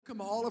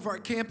Welcome all of our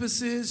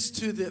campuses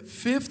to the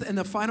fifth and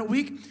the final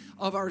week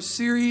of our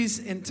series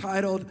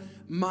entitled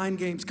Mind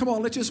Games. Come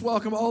on, let's just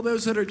welcome all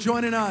those that are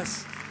joining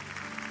us.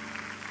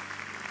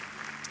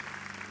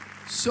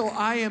 So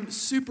I am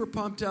super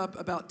pumped up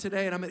about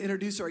today, and I'm going to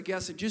introduce our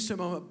guests in just a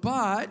moment.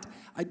 But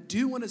I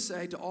do want to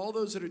say to all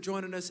those that are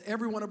joining us,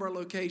 every one of our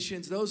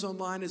locations, those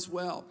online as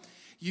well,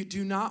 you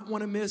do not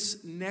want to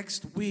miss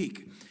next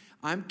week.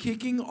 I'm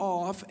kicking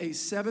off a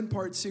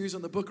 7-part series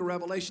on the book of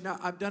Revelation. Now,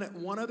 I've done it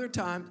one other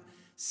time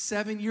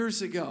 7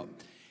 years ago.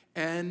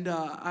 And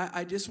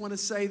I just want to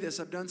say this.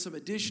 I've done some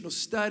additional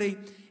study.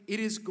 It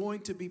is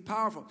going to be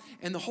powerful.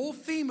 And the whole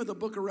theme of the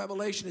book of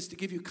Revelation is to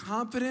give you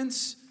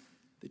confidence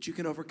that you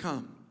can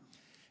overcome.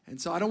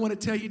 And so I don't want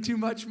to tell you too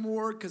much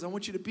more because I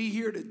want you to be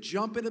here to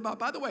jump in about.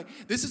 By the way,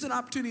 this is an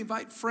opportunity to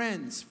invite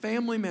friends,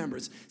 family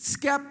members,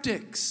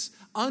 skeptics,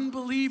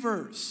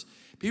 unbelievers,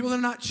 people that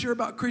are not sure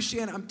about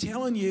Christianity. I'm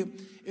telling you,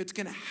 it's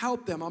going to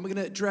help them. I'm going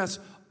to address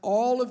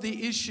all of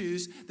the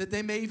issues that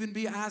they may even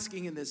be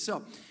asking in this.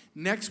 So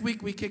next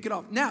week we kick it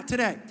off. Now,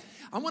 today,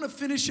 I want to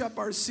finish up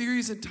our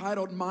series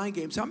entitled Mind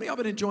Games. How many of y'all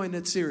been enjoying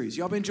that series?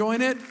 Y'all been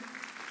enjoying it?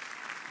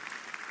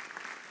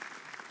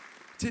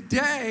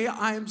 Today,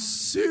 I am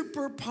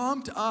super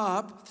pumped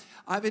up.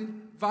 I've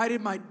invited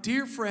my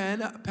dear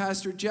friend,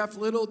 Pastor Jeff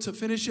Little, to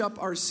finish up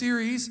our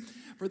series.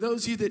 For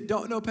those of you that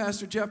don't know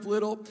Pastor Jeff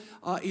Little,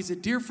 he's a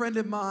dear friend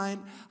of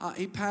mine.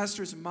 He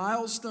pastors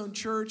Milestone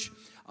Church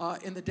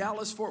in the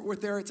Dallas-Fort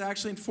Worth area. It's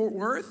actually in Fort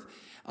Worth.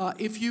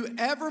 If you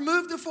ever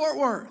move to Fort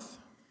Worth,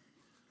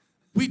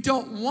 we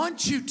don't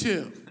want you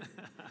to.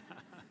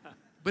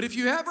 But if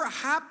you ever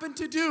happen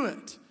to do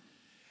it,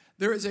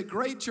 there is a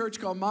great church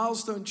called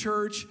Milestone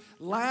Church.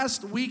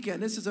 Last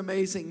weekend, this is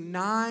amazing,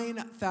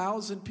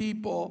 9,000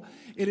 people.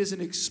 It is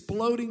an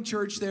exploding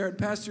church there. And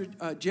Pastor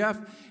Jeff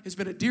has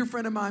been a dear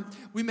friend of mine.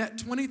 We met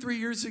 23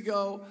 years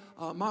ago,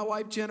 my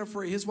wife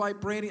Jennifer, his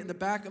wife Brandy, in the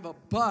back of a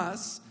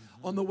bus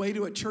on the way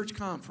to a church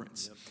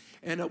conference. Yep.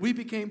 And we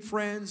became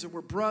friends and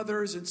we're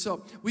brothers. And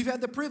so we've had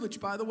the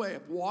privilege, by the way,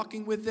 of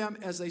walking with them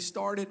as they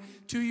started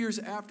 2 years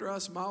after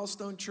us,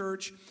 Milestone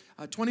Church.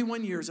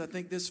 21 years, I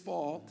think, this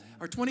fall,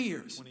 or 20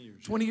 years. 20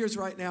 years. 20 years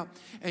right now.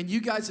 And you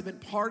guys have been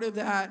part of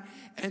that.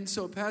 And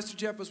so Pastor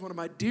Jeff was one of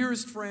my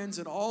dearest friends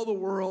in all the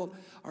world.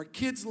 Our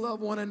kids love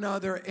one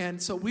another.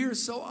 And so we are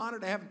so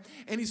honored to have him.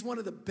 And he's one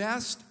of the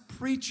best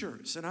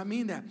preachers. And I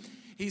mean that.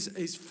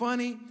 He's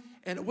funny.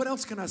 And what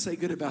else can I say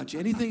good about you?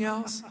 Anything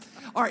else?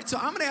 All right, so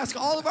I'm going to ask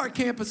all of our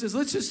campuses,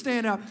 let's just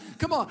stand up.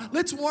 Come on,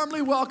 let's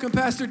warmly welcome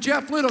Pastor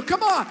Jeff Little.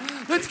 Come on,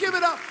 let's give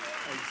it up.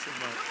 Thanks so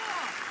much.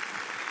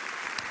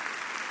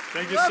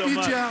 Thank you Love so you,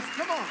 much. Jeff.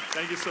 Come on.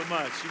 Thank you so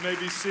much. You may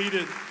be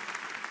seated.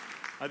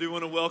 I do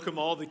want to welcome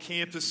all the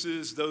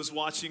campuses, those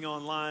watching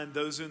online,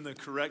 those in the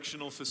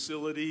correctional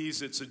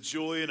facilities. It's a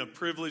joy and a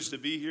privilege to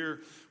be here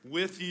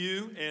with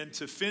you and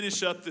to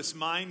finish up this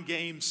Mind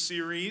Games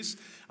series.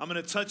 I'm going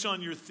to touch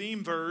on your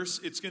theme verse.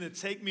 It's going to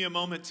take me a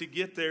moment to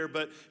get there,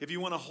 but if you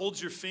want to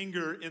hold your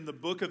finger in the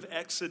book of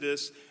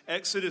Exodus,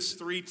 Exodus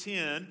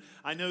 3:10,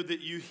 I know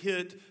that you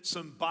hit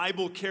some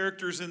Bible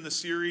characters in the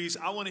series.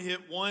 I want to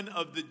hit one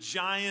of the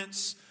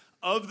giants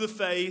of the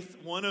faith,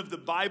 one of the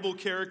Bible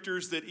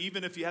characters that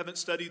even if you haven't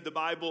studied the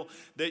Bible,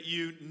 that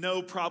you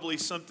know probably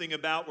something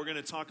about. We're going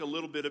to talk a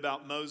little bit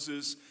about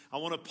Moses. I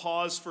want to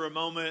pause for a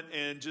moment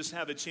and just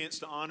have a chance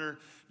to honor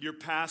your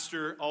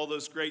pastor, all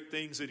those great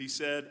things that he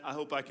said. I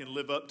hope I can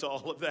live up to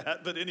all of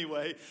that. But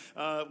anyway,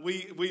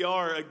 we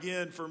are,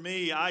 again, for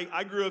me,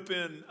 I grew up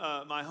in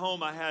my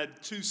home. I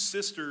had 2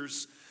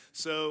 sisters,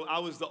 so I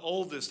was the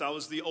oldest. I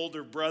was the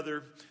older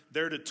brother,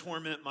 there to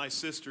torment my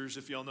sisters,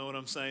 if y'all know what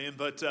I'm saying.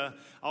 But I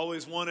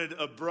always wanted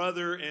a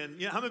brother. And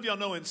you know, how many of y'all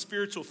know in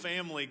spiritual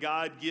family,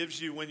 God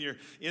gives you, when you're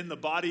in the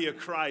body of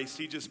Christ,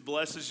 he just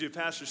blesses you.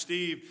 Pastor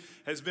Steve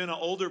has been an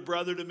older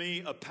brother to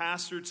me, a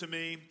pastor to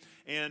me.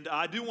 And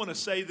I do want to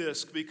say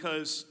this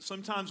because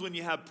sometimes when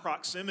you have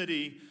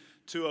proximity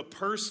to a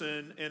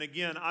person, and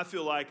again, I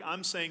feel like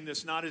I'm saying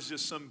this not as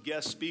just some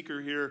guest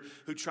speaker here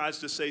who tries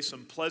to say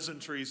some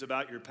pleasantries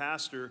about your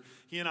pastor.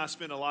 He and I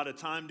spend a lot of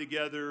time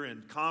together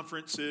in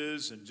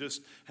conferences and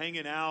just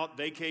hanging out,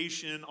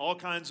 vacation, all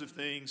kinds of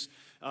things.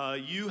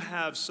 You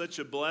have such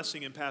a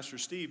blessing in Pastor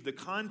Steve. The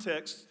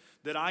context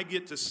that I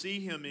get to see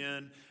him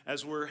in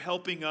as we're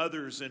helping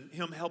others and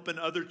him helping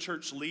other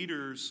church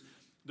leaders,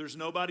 there's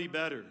nobody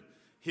better.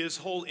 His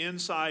whole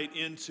insight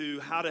into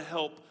how to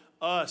help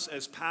us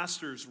as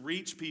pastors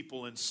reach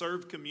people and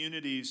serve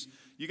communities.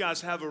 You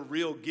guys have a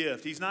real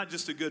gift. He's not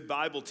just a good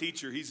Bible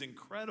teacher. He's an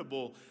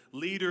incredible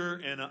leader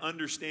and an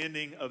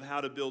understanding of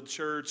how to build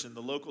church and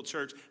the local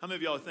church. How many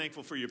of y'all are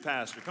thankful for your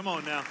pastor? Come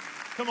on now.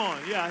 Come on.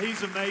 Yeah,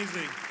 he's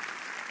amazing.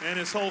 And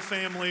his whole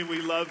family,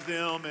 we love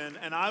them.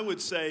 And I would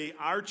say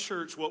our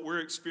church, what we're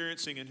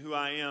experiencing and who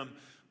I am,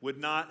 would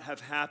not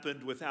have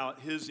happened without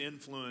his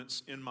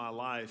influence in my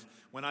life.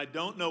 When I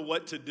don't know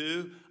what to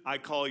do, I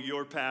call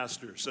your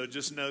pastor. So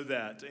just know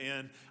that.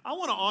 And I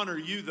want to honor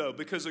you, though,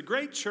 because a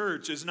great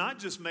church is not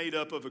just made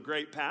up of a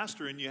great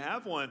pastor, and you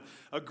have one.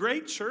 A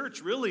great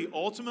church really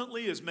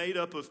ultimately is made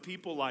up of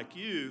people like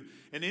you.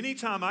 And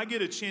anytime I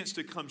get a chance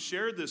to come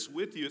share this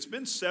with you, it's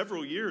been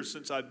several years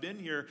since I've been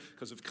here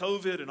because of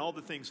COVID and all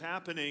the things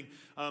happening.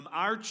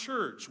 Our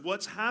church,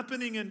 what's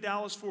happening in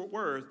Dallas-Fort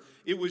Worth,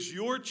 it was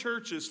your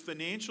church's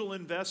financial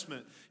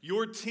investment,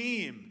 your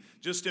team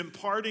just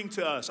imparting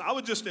to us. I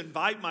would just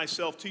invite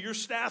myself to your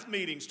staff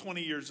meetings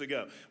 20 years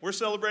ago. We're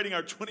celebrating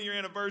our 20-year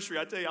anniversary.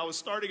 I tell you, I was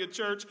starting a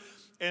church,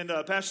 and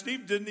Pastor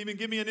Steve didn't even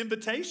give me an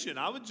invitation.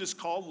 I would just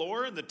call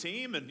Laura and the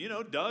team and,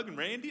 Doug and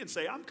Randy and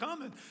say, I'm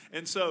coming.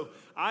 And so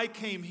I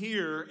came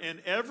here, and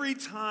every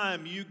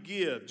time you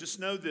give, just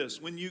know this,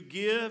 when you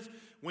give,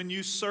 when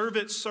you serve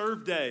at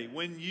Serve Day,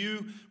 when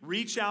you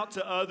reach out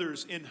to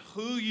others in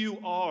who you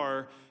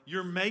are,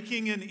 you're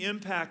making an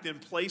impact in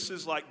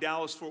places like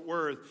Dallas-Fort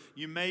Worth.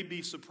 You may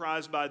be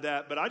surprised by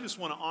that, but I just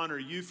want to honor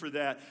you for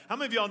that. How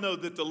many of y'all know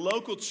that the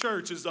local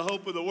church is the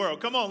hope of the world?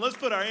 Come on, let's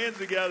put our hands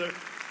together.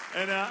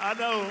 And I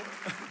know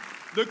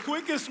the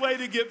quickest way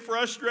to get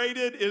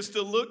frustrated is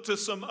to look to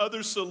some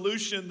other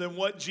solution than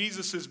what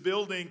Jesus is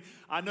building.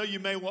 I know you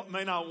may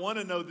not want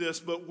to know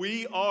this, but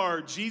we are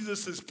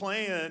Jesus'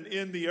 plan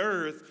in the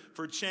earth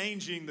for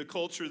changing the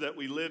culture that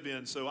we live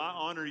in. So I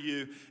honor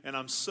you, and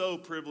I'm so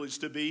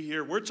privileged to be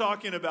here. We're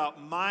talking about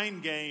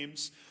mind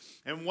games.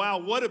 And wow,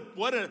 what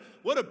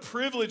a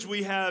privilege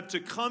we have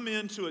to come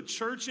into a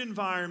church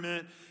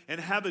environment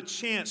and have a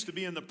chance to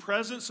be in the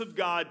presence of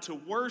God, to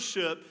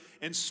worship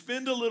and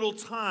spend a little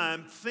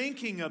time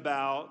thinking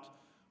about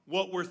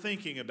what we're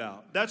thinking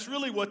about. That's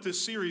really what this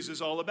series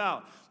is all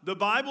about. The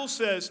Bible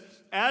says,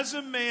 as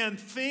a man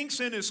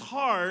thinks in his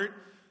heart,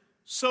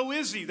 so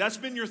is he. That's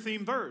been your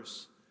theme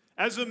verse.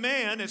 As a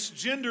man, it's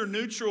gender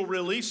neutral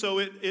really, so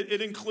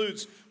it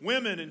includes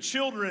women and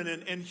children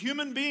and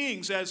human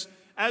beings.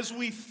 As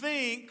we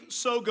think,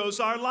 so goes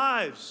our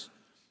lives.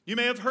 You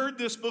may have heard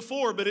this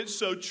before, but it's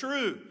so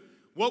true.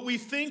 What we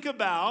think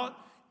about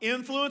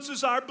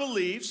influences our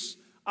beliefs,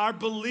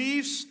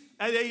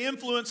 they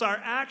influence our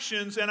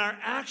actions, and our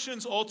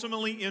actions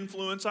ultimately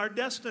influence our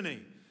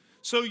destiny.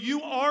 So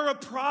you are a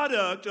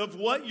product of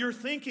what you're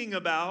thinking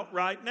about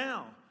right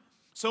now.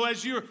 So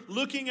as you're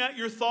looking at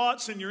your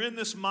thoughts and you're in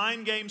this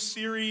mind game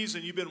series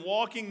and you've been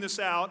walking this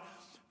out,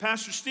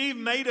 Pastor Steve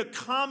made a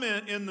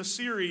comment in the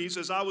series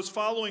as I was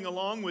following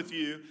along with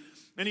you,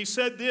 and he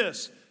said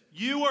this: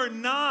 you are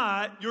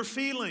not your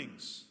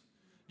feelings.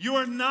 You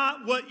are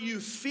not what you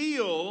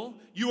feel.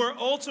 You are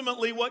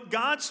ultimately what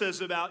God says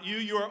about you.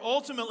 You are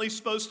ultimately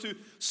supposed to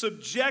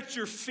subject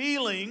your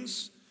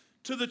feelings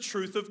to the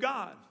truth of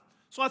God.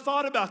 So I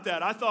thought about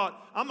that. I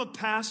thought, I'm a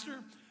pastor.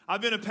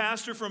 I've been a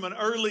pastor from an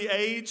early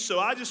age, so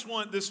I just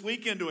want this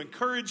weekend to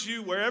encourage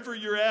you, wherever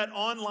you're at,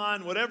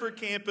 online, whatever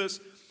campus,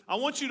 I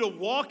want you to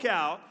walk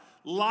out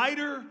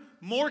lighter,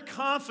 more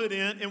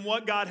confident in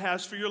what God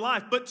has for your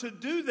life. But to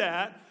do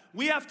that,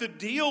 we have to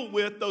deal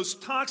with those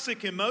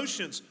toxic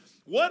emotions.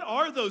 What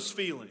are those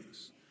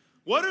feelings?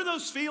 What are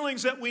those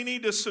feelings that we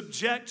need to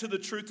subject to the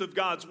truth of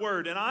God's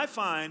word? And I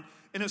find,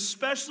 and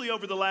especially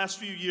over the last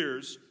few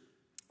years,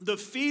 the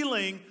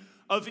feeling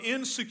of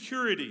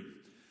insecurity.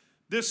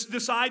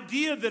 This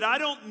idea that I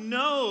don't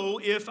know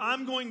if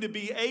I'm going to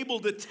be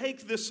able to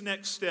take this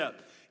next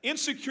step.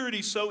 Insecurity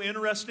is so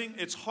interesting.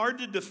 It's hard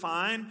to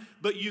define,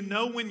 but you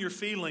know when you're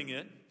feeling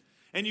it,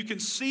 and you can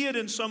see it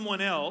in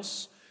someone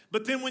else.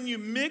 But then when you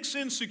mix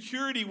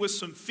insecurity with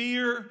some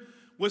fear,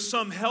 with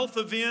some health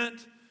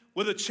event,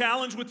 with a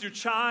challenge with your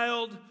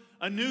child,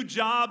 a new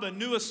job, a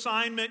new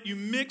assignment, you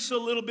mix a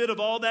little bit of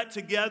all that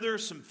together,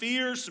 some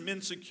fear, some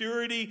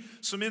insecurity,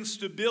 some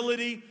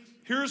instability.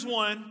 Here's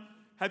one.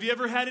 Have you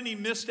ever had any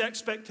missed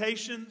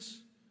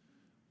expectations?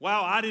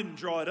 Wow, I didn't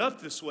draw it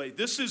up this way.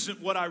 This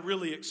isn't what I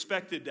really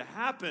expected to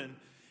happen.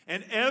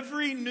 And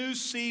every new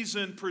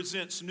season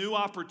presents new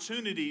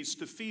opportunities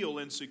to feel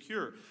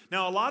insecure.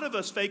 Now, a lot of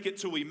us fake it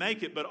till we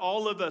make it, but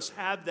all of us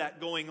have that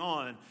going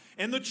on.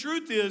 And the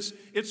truth is,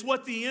 it's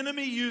what the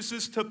enemy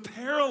uses to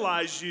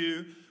paralyze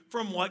you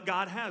from what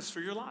God has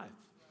for your life.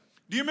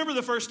 Do you remember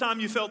the first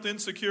time you felt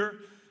insecure?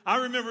 I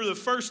remember the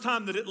first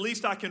time that at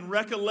least I can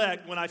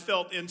recollect when I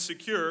felt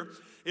insecure.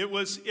 It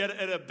was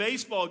at a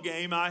baseball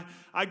game.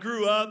 I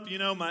grew up,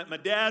 my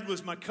dad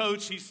was my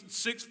coach. He's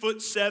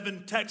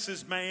 6'7"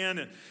 Texas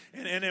man.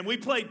 And we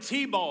played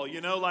t-ball,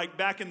 like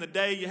back in the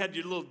day, you had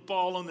your little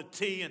ball on the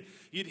tee and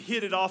you'd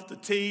hit it off the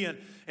tee.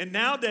 And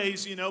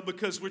nowadays,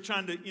 because we're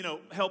trying to,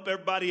 help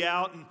everybody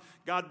out, and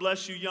God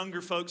bless you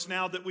younger folks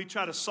now, that we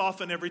try to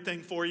soften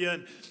everything for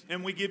you.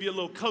 And we give you a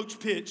little coach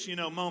pitch,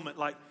 moment,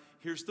 like,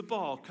 here's the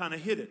ball, kind of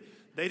hit it.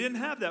 They didn't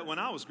have that when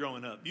I was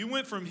growing up. You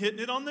went from hitting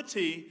it on the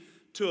tee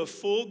to a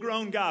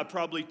full-grown guy,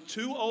 probably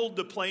too old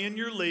to play in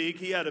your league.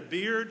 He had a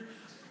beard.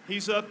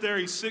 He's up there.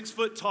 He's 6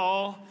 foot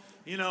tall,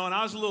 and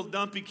I was a little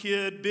dumpy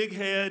kid, big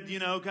head,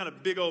 kind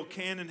of big old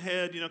cannon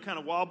head, kind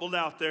of wobbled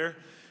out there.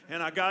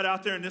 And I got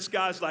out there, and this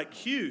guy's like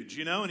huge,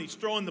 and he's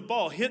throwing the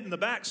ball, hitting the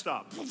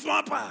backstop.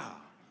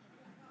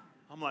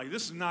 I'm like,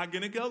 this is not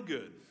going to go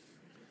good.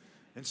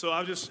 And so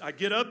I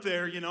get up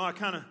there, I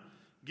kind of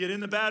get in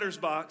the batter's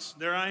box.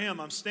 There I am.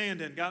 I'm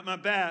standing, got my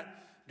bat.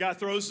 Guy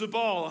throws the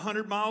ball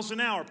 100 miles an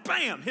hour.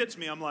 Bam! Hits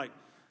me. I'm like,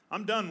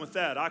 I'm done with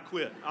that. I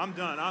quit. I'm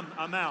done.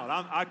 I'm out.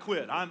 I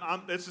quit.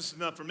 This is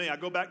enough for me. I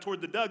go back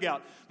toward the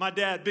dugout. My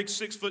dad, big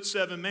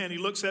 6'7" man, he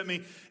looks at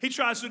me. He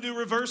tries to do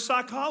reverse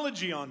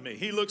psychology on me.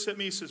 He looks at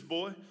me. He says,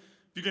 boy, if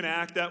you're going to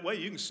act that way,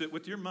 you can sit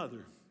with your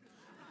mother.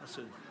 I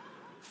said,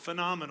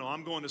 phenomenal.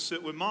 I'm going to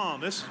sit with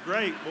Mom. This is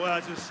great. Boy,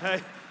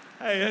 hey,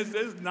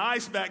 it's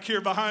nice back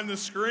here behind the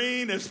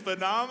screen. It's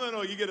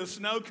phenomenal. You get a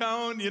snow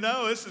cone.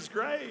 This is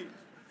great.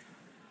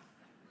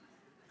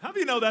 How do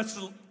you know that's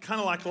kind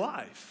of like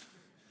life?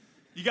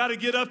 You got to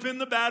get up in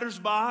the batter's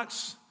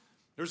box.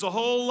 There's a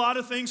whole lot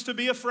of things to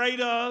be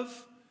afraid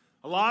of,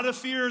 a lot of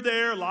fear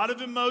there, a lot of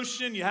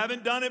emotion. You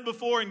haven't done it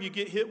before, and you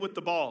get hit with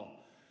the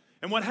ball.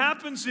 And what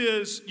happens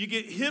is you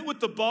get hit with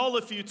the ball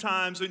a few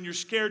times, and you're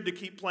scared to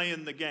keep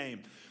playing the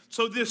game.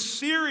 So this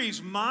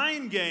series,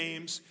 Mind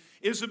Games,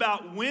 is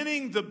about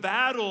winning the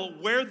battle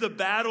where the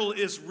battle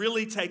is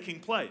really taking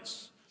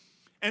place.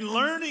 And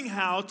learning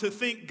how to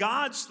think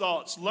God's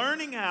thoughts,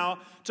 learning how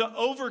to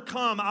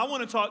overcome. I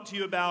want to talk to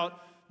you about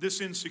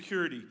this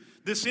insecurity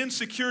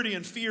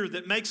and fear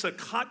that makes a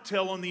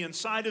cocktail on the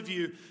inside of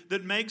you,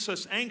 that makes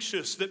us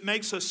anxious, that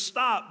makes us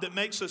stop, that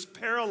makes us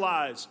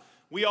paralyzed.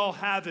 We all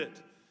have it.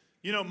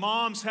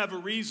 Moms have a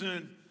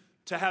reason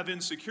to have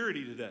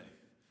insecurity today.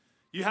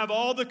 You have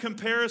all the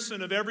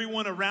comparison of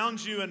everyone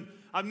around you, and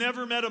I've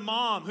never met a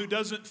mom who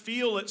doesn't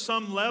feel at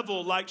some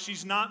level like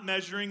she's not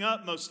measuring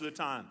up most of the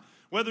time.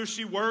 Whether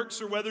she works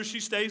or whether she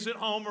stays at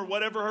home or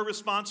whatever her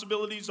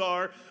responsibilities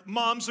are,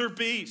 moms are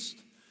beasts.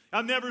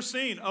 I've never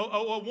seen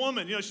a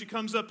woman, she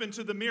comes up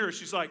into the mirror.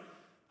 She's like,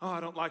 oh, I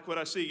don't like what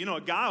I see.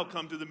 A guy will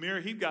come to the mirror.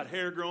 He's got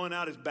hair growing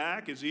out his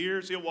back, his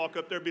ears. He'll walk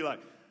up there and be like,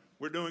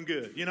 we're doing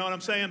good. You know what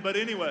I'm saying? But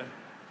anyway.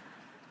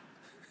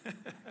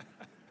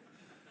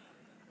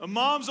 A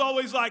mom's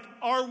always like,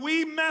 are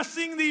we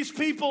messing these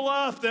people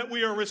up that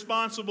we are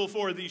responsible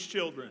for these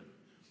children?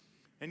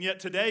 And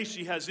yet today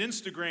she has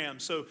Instagram,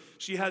 so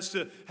she has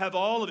to have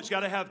all of it. She's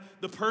got to have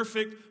the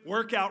perfect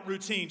workout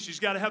routine. She's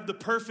got to have the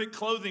perfect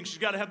clothing. She's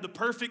got to have the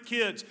perfect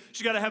kids.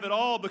 She's got to have it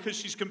all because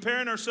she's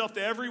comparing herself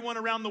to everyone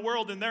around the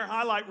world in their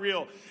highlight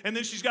reel. And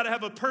then she's got to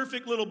have a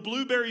perfect little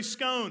blueberry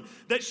scone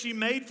that she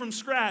made from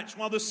scratch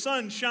while the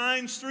sun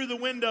shines through the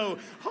window.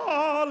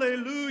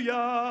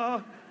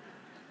 Hallelujah.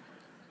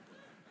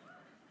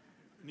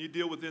 And you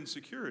deal with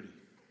insecurity.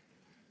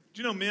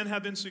 Do you know men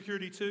have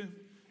insecurity too?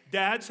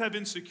 Dads have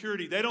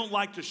insecurity. They don't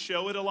like to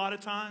show it a lot of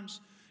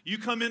times. You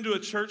come into a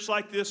church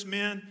like this,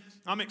 men,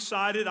 I'm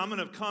excited. I'm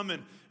going to come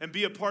and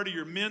be a part of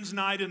your men's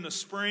night in the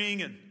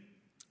spring. And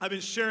I've been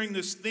sharing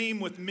this theme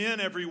with men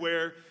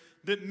everywhere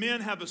that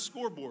men have a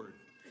scoreboard.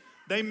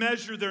 They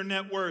measure their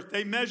net worth.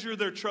 They measure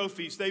their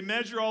trophies. They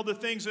measure all the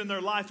things in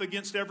their life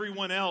against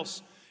everyone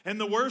else.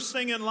 And the worst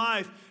thing in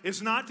life is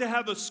not to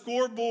have a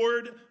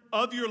scoreboard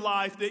of your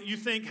life that you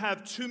think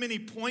have too many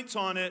points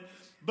on it,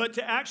 but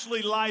to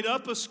actually light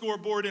up a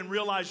scoreboard and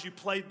realize you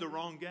played the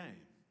wrong game.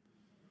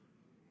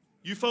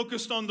 You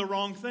focused on the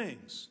wrong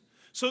things.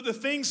 So the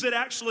things that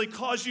actually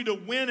cause you to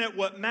win at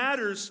what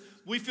matters,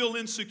 we feel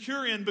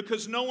insecure in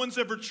because no one's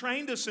ever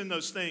trained us in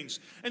those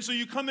things. And so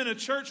you come in a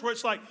church where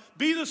it's like,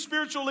 be the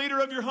spiritual leader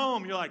of your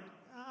home. You're like,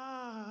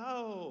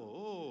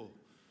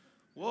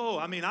 whoa,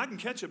 I can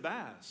catch a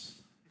bass.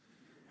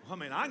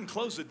 I can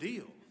close a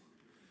deal.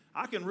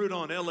 I can root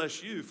on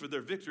LSU for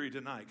their victory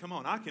tonight. Come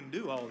on, I can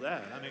do all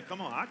that. Come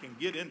on, I can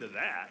get into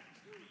that.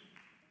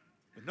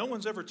 But no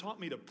one's ever taught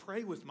me to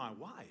pray with my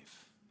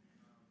wife.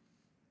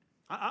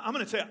 I'm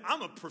going to tell you,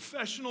 I'm a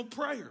professional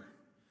prayer.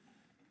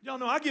 Y'all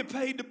know I get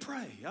paid to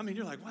pray.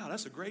 You're like, wow,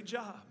 that's a great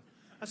job.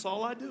 That's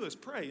all I do is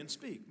pray and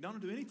speak.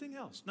 Don't do anything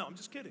else. No, I'm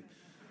just kidding.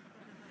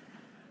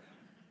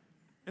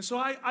 And so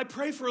I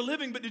pray for a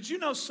living, but did you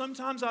know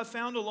sometimes I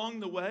found along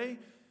the way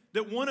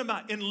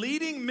that in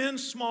leading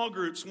men's small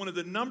groups, one of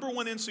the number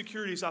one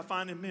insecurities I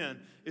find in men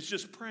is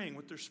just praying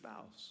with their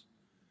spouse.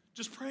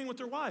 Just praying with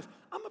their wife.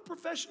 I'm a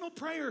professional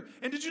prayer.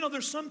 And did you know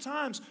there's some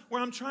times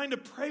where I'm trying to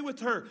pray with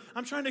her.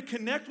 I'm trying to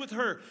connect with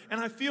her. And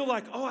I feel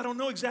like, I don't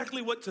know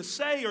exactly what to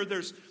say. Or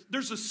there's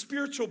a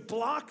spiritual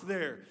block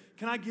there.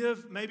 Can I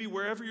give maybe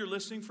wherever you're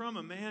listening from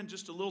a man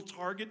just a little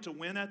target to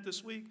win at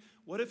this week?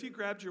 What if you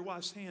grabbed your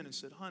wife's hand and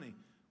said, honey,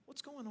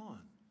 what's going on?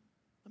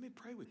 Let me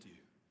pray with you.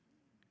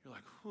 You're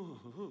like,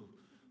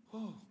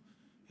 whoa,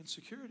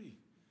 insecurity.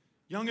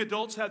 Young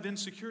adults have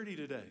insecurity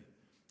today.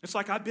 It's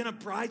like I've been a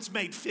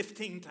bridesmaid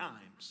 15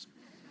 times.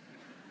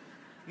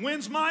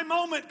 When's my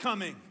moment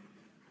coming?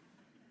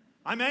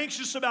 I'm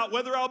anxious about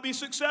whether I'll be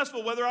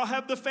successful, whether I'll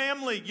have the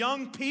family.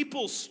 Young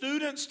people,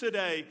 students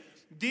today,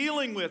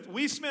 dealing with,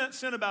 we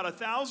sent about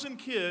 1,000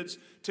 kids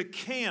to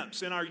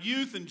camps in our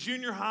youth and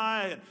junior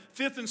high and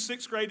 5th and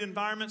 6th grade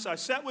environments. I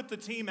sat with the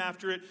team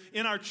after it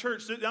in our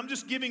church. I'm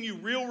just giving you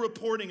real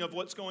reporting of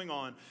what's going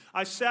on.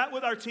 I sat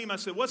with our team. I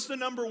said, what's the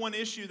number one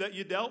issue that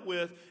you dealt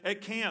with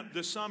at camp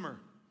this summer?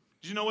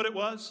 Did you know what it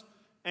was?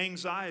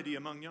 Anxiety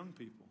among young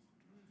people.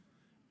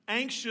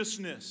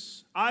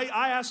 Anxiousness. I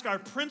asked our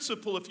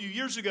principal a few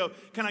years ago,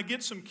 can I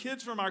get some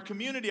kids from our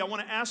community? I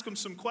want to ask them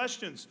some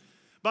questions.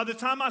 By the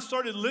time I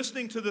started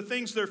listening to the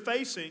things they're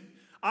facing,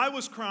 I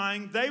was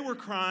crying, they were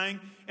crying,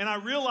 and I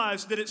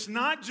realized that it's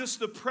not just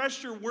the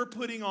pressure we're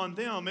putting on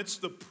them, it's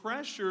the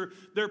pressure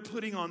they're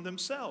putting on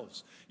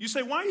themselves. You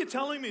say, why are you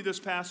telling me this,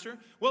 Pastor?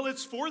 Well,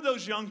 it's for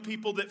those young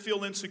people that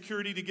feel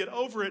insecurity to get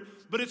over it,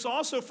 but it's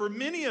also for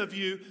many of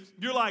you,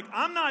 you're like,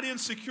 I'm not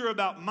insecure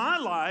about my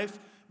life,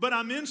 but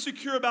I'm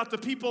insecure about the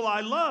people I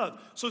love.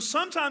 So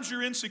sometimes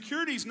your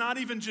insecurity is not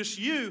even just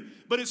you,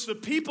 but it's the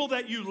people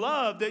that you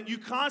love that you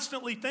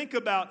constantly think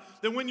about,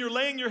 that when you're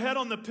laying your head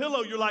on the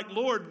pillow, you're like,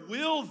 Lord,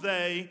 will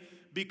they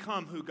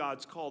become who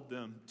God's called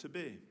them to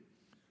be?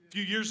 A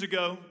few years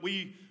ago,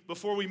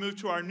 before we moved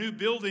to our new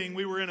building,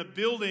 we were in a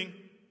building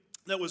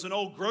that was an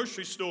old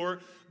grocery store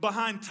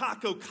behind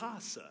Taco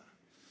Casa.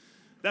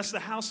 That's the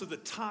house of the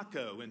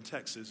taco in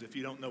Texas, if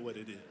you don't know what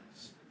it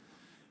is.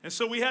 And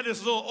so we had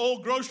this little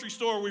old grocery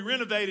store we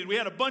renovated. We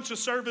had a bunch of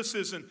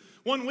services. And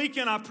one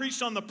weekend I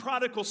preached on the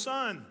prodigal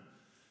son.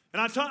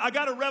 And I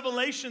got a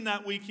revelation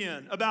that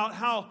weekend about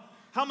how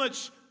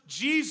much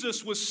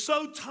Jesus was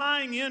so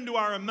tying into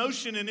our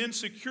emotion and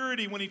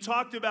insecurity when he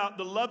talked about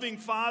the loving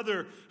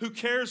father who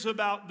cares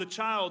about the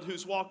child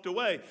who's walked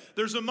away.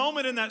 There's a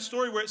moment in that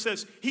story where it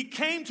says, he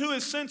came to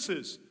his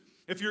senses.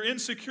 If you're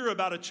insecure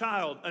about a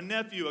child, a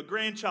nephew, a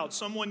grandchild,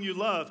 someone you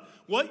love,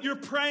 what you're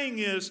praying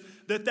is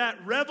that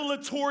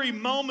revelatory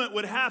moment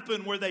would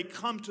happen where they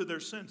come to their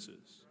senses.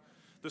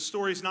 The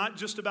story's not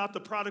just about the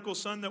prodigal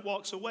son that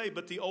walks away,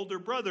 but the older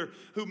brother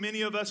who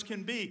many of us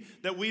can be,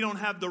 that we don't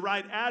have the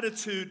right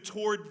attitude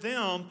toward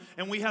them,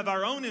 and we have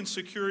our own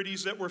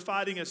insecurities that we're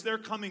fighting as they're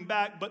coming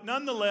back. But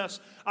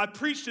nonetheless, I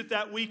preached it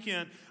that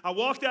weekend. I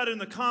walked out in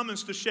the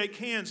Commons to shake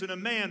hands, and a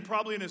man,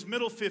 probably in his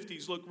middle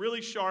 50s, looked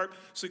really sharp,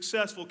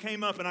 successful,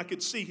 came up, and I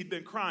could see he'd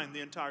been crying the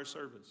entire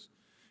service.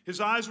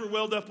 His eyes were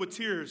welled up with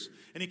tears,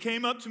 and he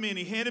came up to me, and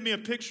he handed me a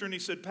picture, and he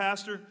said,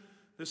 Pastor,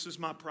 this is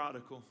my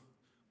prodigal.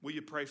 Will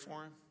you pray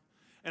for him?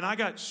 And I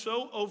got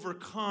so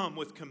overcome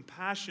with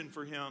compassion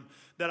for him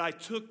that I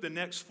took the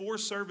next 4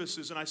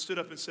 services and I stood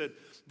up and said,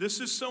 this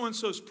is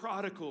so-and-so's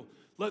prodigal.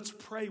 Let's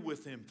pray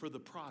with him for the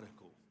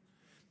prodigal.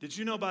 Did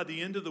you know by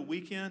the end of the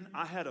weekend,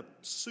 I had a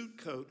suit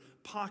coat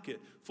pocket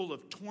full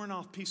of torn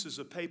off pieces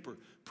of paper.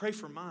 Pray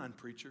for mine,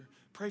 preacher.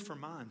 Pray for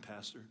mine,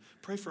 pastor.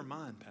 Pray for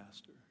mine,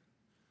 pastor.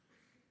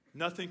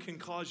 Nothing can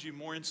cause you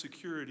more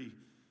insecurity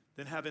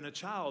than having a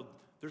child.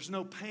 There's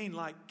no pain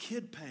like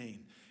kid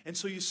pain. And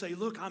so you say,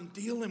 look, I'm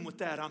dealing with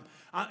that.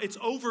 It's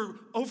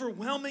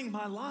overwhelming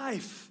my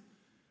life.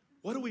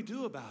 What do we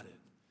do about it?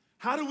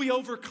 How do we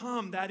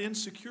overcome that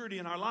insecurity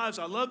in our lives?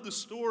 I love the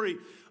story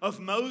of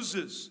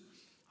Moses.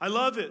 I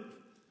love it.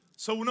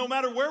 So no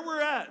matter where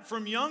we're at,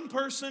 from young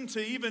person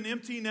to even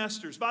empty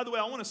nesters. By the way,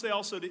 I want to say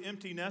also to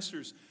empty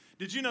nesters,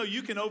 did you know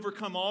you can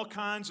overcome all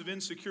kinds of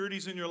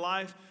insecurities in your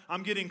life?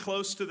 I'm getting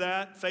close to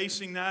that,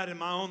 facing that in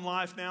my own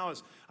life now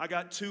as I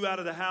got 2 out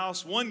of the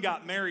house. 1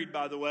 got married,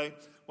 by the way.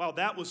 Wow,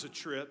 that was a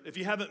trip. If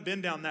you haven't been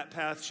down that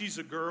path, she's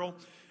a girl,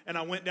 and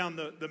I went down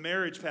the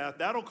marriage path.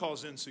 That'll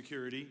cause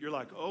insecurity. You're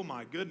like, oh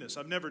my goodness,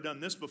 I've never done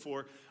this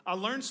before. I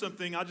learned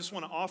something. I just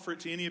want to offer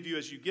it to any of you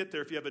as you get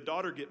there. If you have a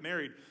daughter, get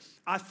married.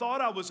 I thought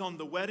I was on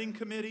the wedding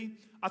committee.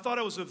 I thought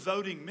I was a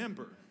voting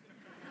member.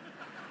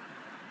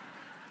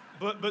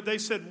 But I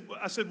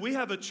said, we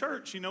have a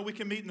church, we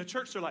can meet in the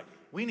church. They're like,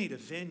 we need a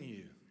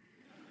venue.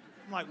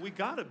 I'm like, we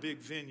got a big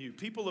venue.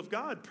 People of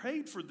God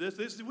paid for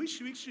this. We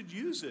should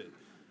use it.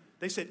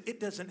 They said, it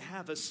doesn't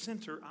have a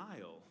center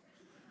aisle.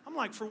 I'm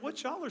like, for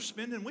what y'all are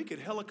spending, we could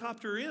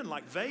helicopter in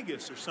like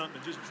Vegas or something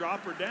and just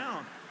drop her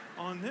down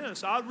on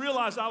this. I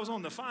realized I was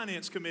on the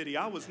finance committee.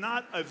 I was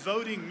not a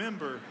voting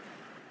member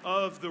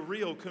of the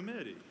real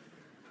committee.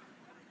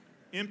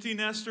 Empty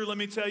nester, let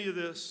me tell you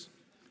this.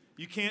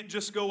 You can't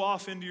just go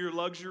off into your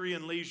luxury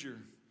and leisure.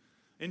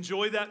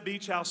 Enjoy that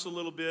beach house a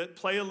little bit,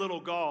 play a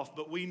little golf,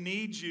 but we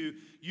need you.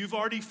 You've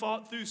already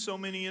fought through so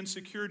many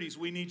insecurities.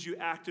 We need you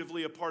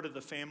actively a part of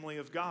the family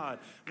of God.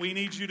 We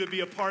need you to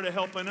be a part of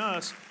helping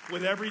us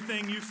with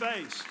everything you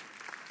faced.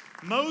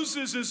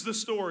 Moses is the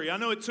story. I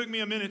know it took me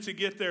a minute to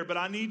get there, but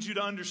I need you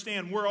to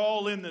understand we're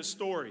all in this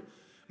story.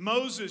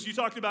 Moses, you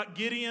talked about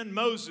Gideon,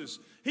 Moses.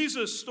 He's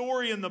a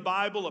story in the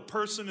Bible, a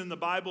person in the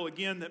Bible,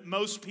 again, that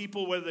most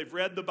people, whether they've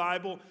read the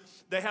Bible,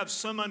 they have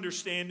some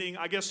understanding.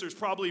 I guess there's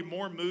probably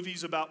more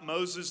movies about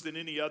Moses than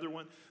any other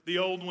one. The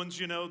old ones,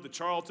 the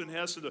Charlton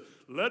Heston, the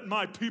Let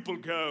My People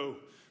Go.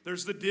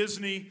 There's the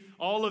Disney,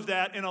 all of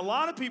that. And a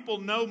lot of people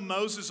know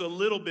Moses a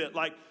little bit.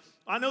 Like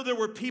I know there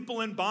were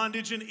people in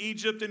bondage in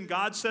Egypt, and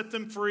God set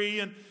them free.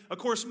 And, of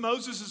course,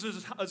 Moses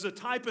is a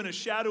type and a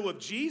shadow of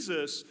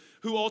Jesus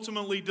who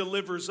ultimately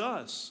delivers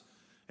us.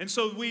 And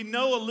so we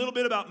know a little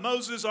bit about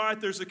Moses. All right,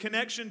 there's a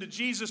connection to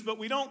Jesus, but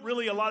we don't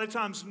really a lot of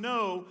times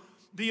know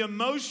the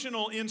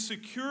emotional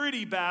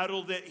insecurity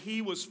battle that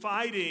he was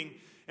fighting.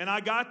 And I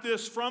got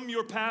this from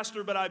your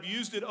pastor, but I've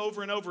used it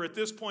over and over. At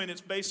this point,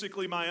 it's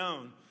basically my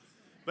own.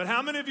 But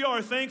how many of y'all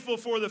are thankful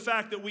for the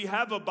fact that we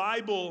have a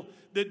Bible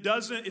that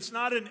it's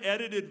not an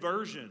edited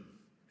version?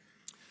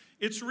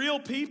 It's real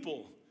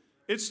people.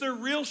 It's their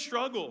real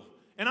struggle.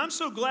 And I'm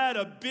so glad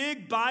a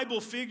big Bible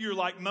figure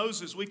like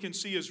Moses, we can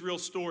see his real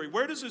story.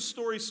 Where does his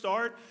story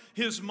start?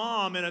 His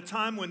mom, in a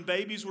time when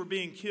babies were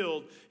being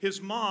killed,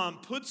 his mom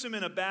puts him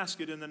in a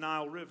basket in the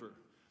Nile River.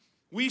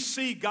 We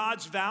see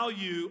God's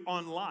value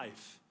on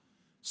life.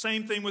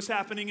 Same thing was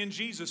happening in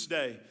Jesus'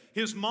 day.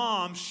 His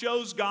mom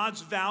shows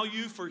God's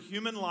value for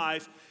human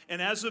life, and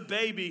as a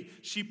baby,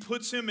 she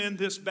puts him in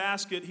this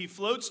basket. He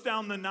floats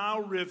down the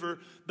Nile River.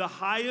 The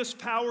highest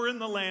power in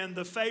the land,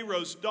 the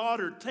Pharaoh's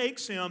daughter,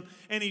 takes him,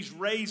 and he's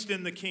raised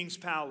in the king's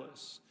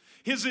palace.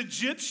 His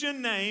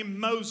Egyptian name,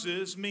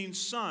 Moses, means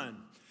son.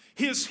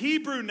 His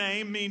Hebrew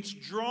name means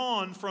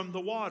drawn from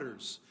the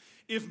waters.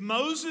 If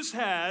Moses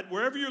had,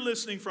 wherever you're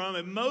listening from,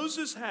 if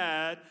Moses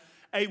had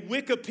a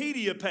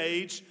Wikipedia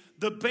page,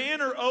 the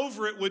banner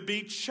over it would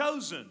be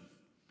chosen.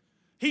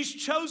 He's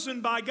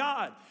chosen by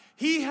God.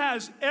 He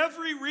has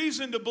every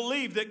reason to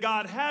believe that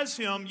God has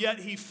him, yet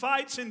he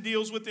fights and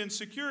deals with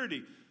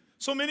insecurity.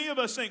 So many of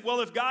us think,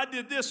 well, if God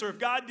did this or if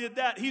God did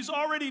that, he's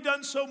already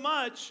done so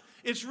much.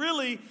 It's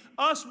really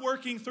us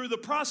working through the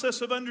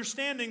process of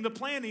understanding the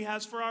plan he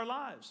has for our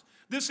lives.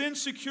 This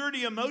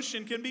insecurity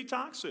emotion can be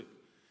toxic.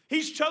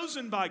 He's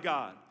chosen by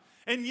God.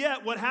 And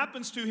yet, what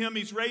happens to him,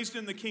 he's raised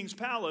in the king's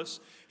palace.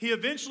 He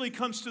eventually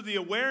comes to the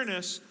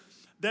awareness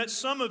that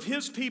some of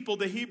his people,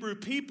 the Hebrew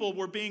people,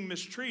 were being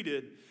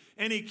mistreated.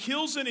 And he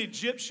kills an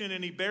Egyptian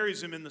and he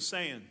buries him in the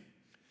sand.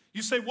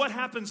 You say, what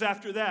happens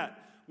after that?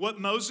 What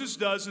Moses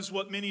does is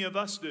what many of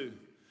us do.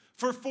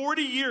 For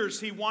 40 years,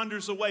 he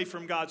wanders away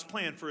from God's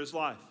plan for his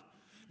life.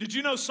 Did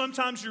you know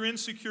sometimes your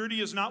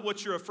insecurity is not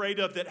what you're afraid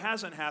of that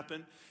hasn't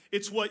happened?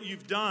 It's what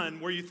you've done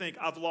where you think,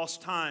 I've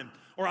lost time.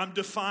 Or I'm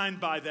defined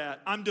by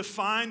that. I'm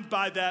defined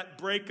by that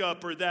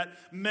breakup or that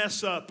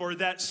mess up or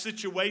that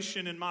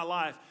situation in my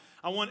life.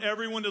 I want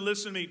everyone to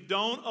listen to me.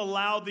 Don't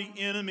allow the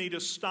enemy to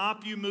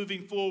stop you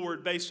moving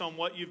forward based on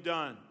what you've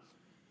done.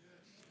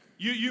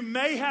 You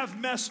may have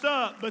messed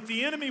up, but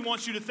the enemy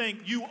wants you to think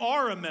you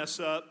are a mess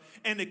up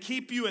and to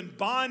keep you in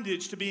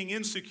bondage to being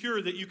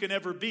insecure that you can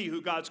ever be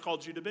who God's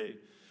called you to be.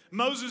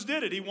 Moses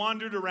did it. He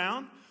wandered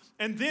around.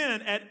 And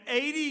then at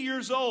 80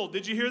 years old,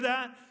 did you hear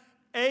that?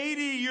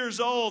 80 years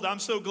old. I'm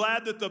so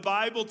glad that the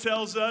Bible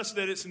tells us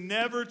that it's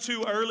never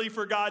too early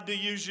for God to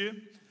use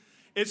you.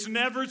 It's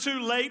never too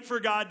late for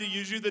God to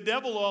use you. The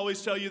devil will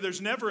always tell you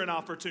there's never an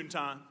opportune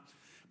time.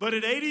 But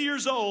at 80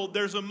 years old,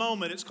 there's a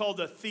moment. It's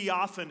called a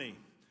theophany.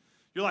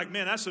 You're like,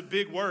 man, that's a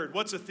big word.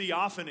 What's a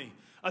theophany?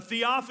 A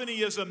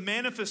theophany is a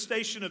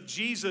manifestation of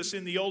Jesus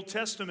in the Old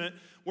Testament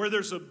where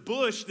there's a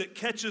bush that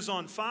catches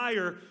on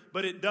fire,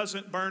 but it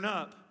doesn't burn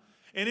up.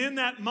 And in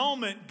that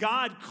moment,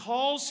 God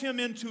calls him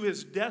into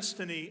his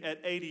destiny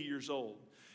at 80 years old.